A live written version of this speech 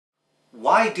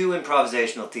Why do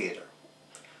improvisational theater?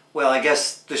 Well, I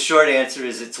guess the short answer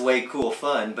is it's way cool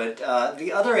fun, but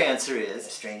the other answer is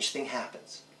a strange thing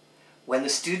happens. When the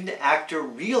student actor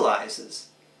realizes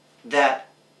that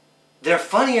they're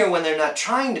funnier when they're not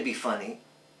trying to be funny,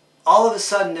 all of a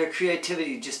sudden their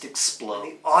creativity just explodes.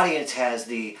 The audience has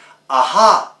the,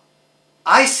 aha,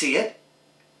 I see it,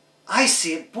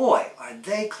 boy, are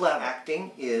they clever.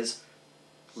 Acting is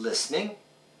listening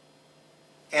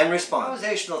and responding.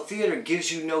 Improvisational theater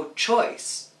gives you no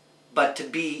choice but to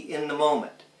be in the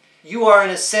moment. You are, in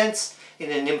a sense,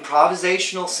 in an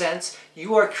improvisational sense,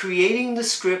 you are creating the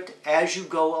script as you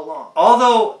go along.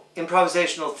 Although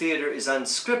improvisational theater is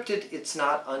unscripted, it's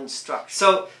not unstructured.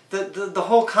 So the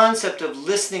whole concept of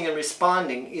listening and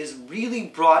responding is really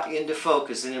brought into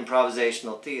focus in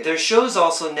improvisational theater. There are shows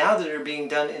also now that are being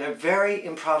done in a very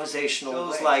improvisational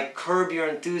way. Shows like Curb Your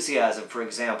Enthusiasm, for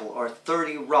example, or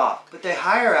 30 Rock. But they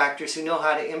hire actors who know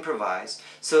how to improvise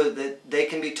so that they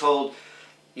can be told,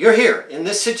 you're here in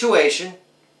this situation,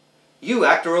 you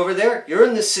actor over there, you're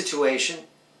in this situation,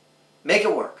 make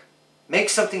it work, make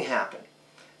something happen.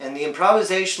 And the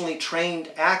improvisationally trained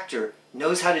actor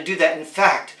knows how to do that. In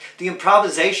fact, the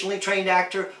improvisationally trained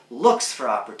actor looks for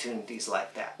opportunities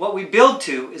like that. What we build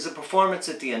to is a performance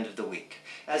at the end of the week.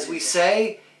 As we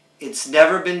say, it's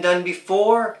never been done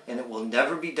before and it will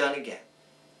never be done again.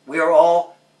 We are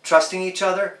all trusting each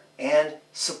other and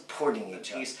supporting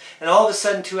each other. And all of a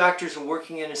sudden two actors are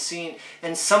working in a scene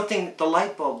and the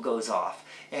light bulb goes off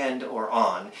or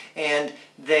on, and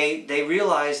they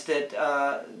realize that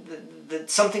that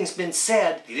something's been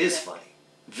said. It is funny.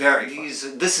 Very funny.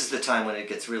 This is the time when it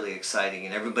gets really exciting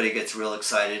and everybody gets real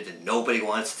excited and nobody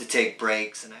wants to take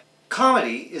breaks.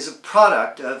 Comedy is a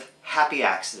product of happy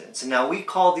accidents, and now we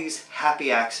call these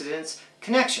happy accidents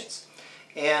connections.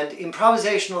 And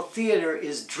improvisational theater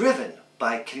is driven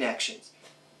by connections.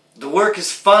 The work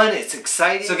is fun, it's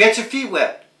exciting, so get your feet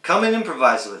wet. Come and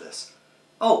improvise with us.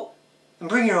 Oh, and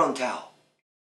bring your own towel.